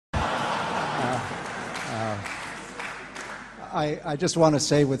I just want to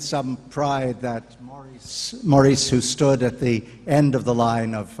say with some pride that Maurice, who stood at the end of the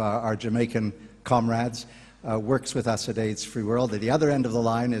line of our Jamaican comrades, works with us at AIDS Free World. At the other end of the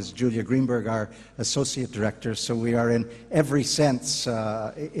line is Julia Greenberg, our Associate Director, so we are in every sense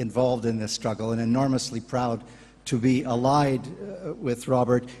involved in this struggle and enormously proud to be allied with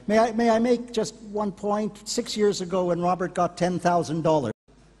Robert. May I make just one point? 6 years ago when Robert got $10,000,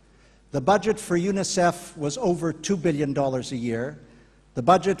 the budget for UNICEF was over $2 billion a year. The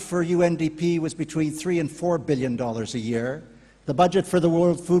budget for UNDP was between $3 and $4 billion a year. The budget for the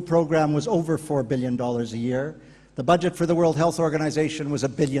World Food Programme was over $4 billion a year. The budget for the World Health Organization was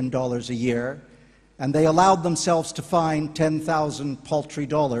 $1 billion a year. And they allowed themselves to find 10,000 paltry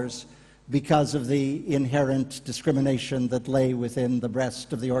dollars because of the inherent discrimination that lay within the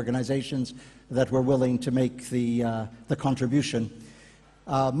breast of the organizations that were willing to make the contribution.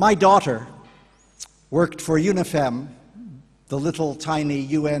 My daughter worked for UNIFEM, the little tiny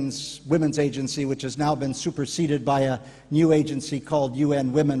UN's women's agency, which has now been superseded by a new agency called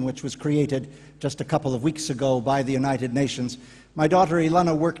UN Women, which was created just a couple of weeks ago by the United Nations. My daughter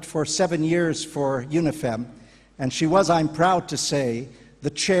Ilana worked for 7 years for UNIFEM, and she was, I'm proud to say, the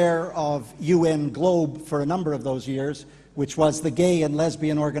chair of UN Globe for a number of those years, which was the gay and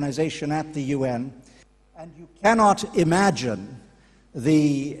lesbian organization at the UN. And you cannot imagine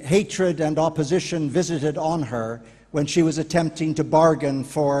the hatred and opposition visited on her when she was attempting to bargain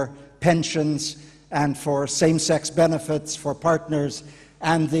for pensions and for same-sex benefits for partners,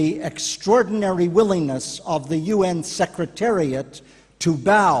 and the extraordinary willingness of the UN Secretariat to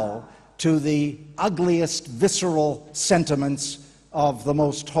bow to the ugliest visceral sentiments of the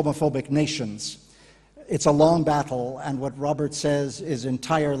most homophobic nations. It's a long battle, and what Robert says is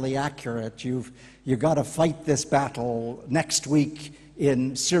entirely accurate. You've got to fight this battle next week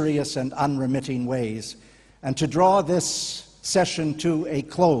in serious and unremitting ways. And to draw this session to a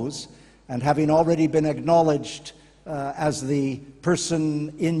close, and having already been acknowledged as the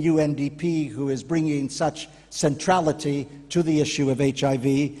person in UNDP who is bringing such centrality to the issue of HIV,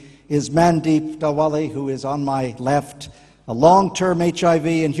 is Mandeep Dhaliwal, who is on my left, a long-term HIV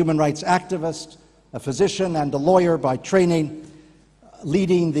and human rights activist, a physician and a lawyer by training,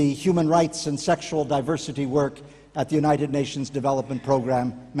 leading the human rights and sexual diversity work at the United Nations Development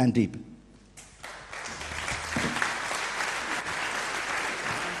Programme. Mandeep.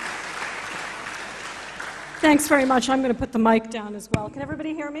 Thanks very much. I'm going to put the mic down as well. Can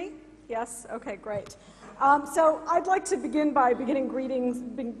everybody hear me? Yes? Okay, great. So I'd like to begin by bringing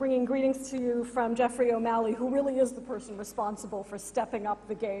greetings to you from Jeffrey O'Malley, who really is the person responsible for stepping up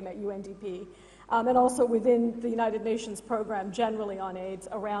the game at UNDP, and also within the United Nations program generally on AIDS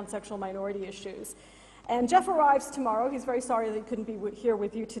around sexual minority issues. And Jeff arrives tomorrow. He's very sorry that he couldn't be here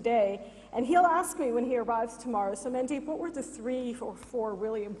with you today. And he'll ask me when he arrives tomorrow, so Mandeep, what were the 3 or 4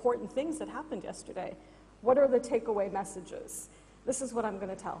 really important things that happened yesterday? What are the takeaway messages? This is what I'm going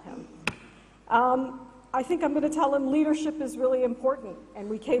to tell him. I think I'm going to tell him leadership is really important, and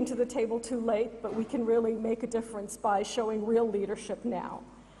we came to the table too late, but we can really make a difference by showing real leadership now.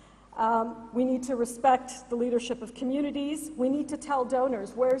 We need to respect the leadership of communities. We need to tell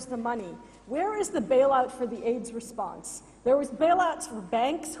donors, where's the money? Where is the bailout for the AIDS response? There was bailouts for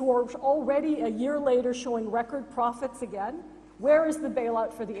banks who are already a year later showing record profits again. Where is the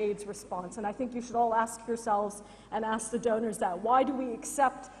bailout for the AIDS response? And I think you should all ask yourselves and ask the donors that. Why do we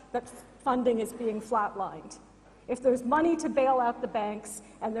accept that funding is being flatlined? If there's money to bail out the banks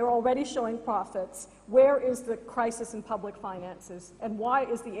and they're already showing profits, where is the crisis in public finances? And why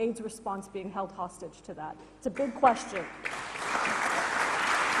is the AIDS response being held hostage to that? It's a big question.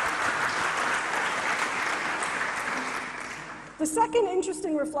 The second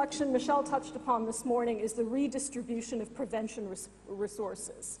interesting reflection Michelle touched upon this morning is the redistribution of prevention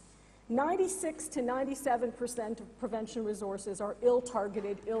resources. 96 to 97% of prevention resources are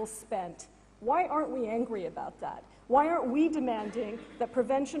ill-targeted, ill-spent. Why aren't we angry about that? Why aren't we demanding that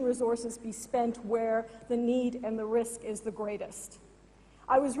prevention resources be spent where the need and the risk is the greatest?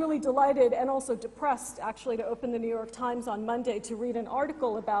 I was really delighted and also depressed, actually, to open the New York Times on Monday to read an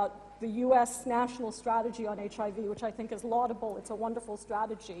article about the U.S. national strategy on HIV, which I think is laudable. It's a wonderful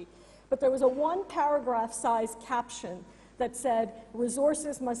strategy. But there was a 1-paragraph-sized caption that said,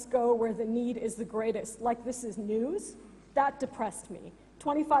 resources must go where the need is the greatest. Like this is news? That depressed me.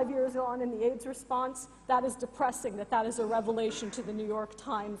 25 years on in the AIDS response, that is depressing that that is a revelation to the New York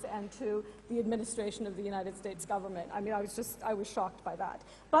Times and to the administration of the United States government. I mean, I was shocked by that.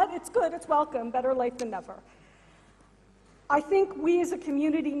 But it's good, it's welcome, better late than never. I think we as a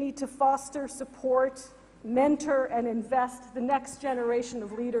community need to foster, support, mentor and invest the next generation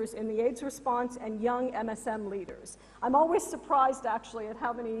of leaders in the AIDS response and young MSM leaders. I'm always surprised, actually, at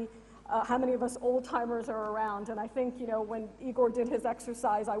how many of us old-timers are around, and I think, you know, when Igor did his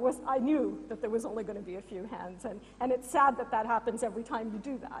exercise, I knew that there was only going to be a few hands, and it's sad that that happens every time you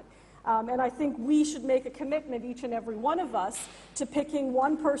do that. And I think we should make a commitment, each and every one of us, to picking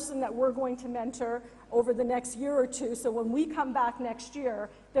one person that we're going to mentor over the next year or two, so when we come back next year,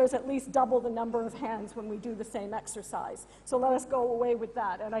 there's at least double the number of hands when we do the same exercise. So let us go away with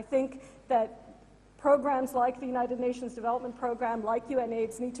that. And I think that programs like the United Nations Development Program, like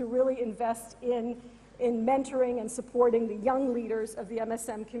UNAIDS, need to really invest in mentoring and supporting the young leaders of the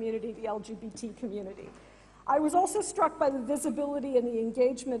MSM community, the LGBT community. I was also struck by the visibility and the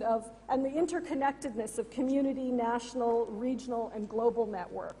engagement of, and the interconnectedness of community, national, regional, and global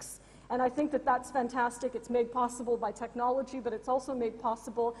networks. And I think that that's fantastic. It's made possible by technology, but it's also made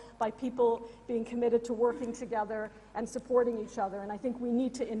possible by people being committed to working together and supporting each other. And I think we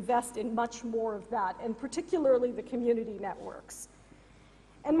need to invest in much more of that, and particularly the community networks.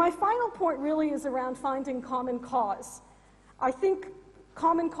 And my final point really is around finding common cause. I think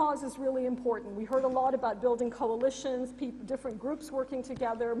common cause is really important. We heard a lot about building coalitions, different groups working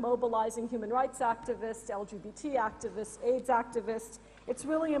together, mobilizing human rights activists, LGBT activists, AIDS activists. It's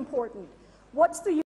really important. What's the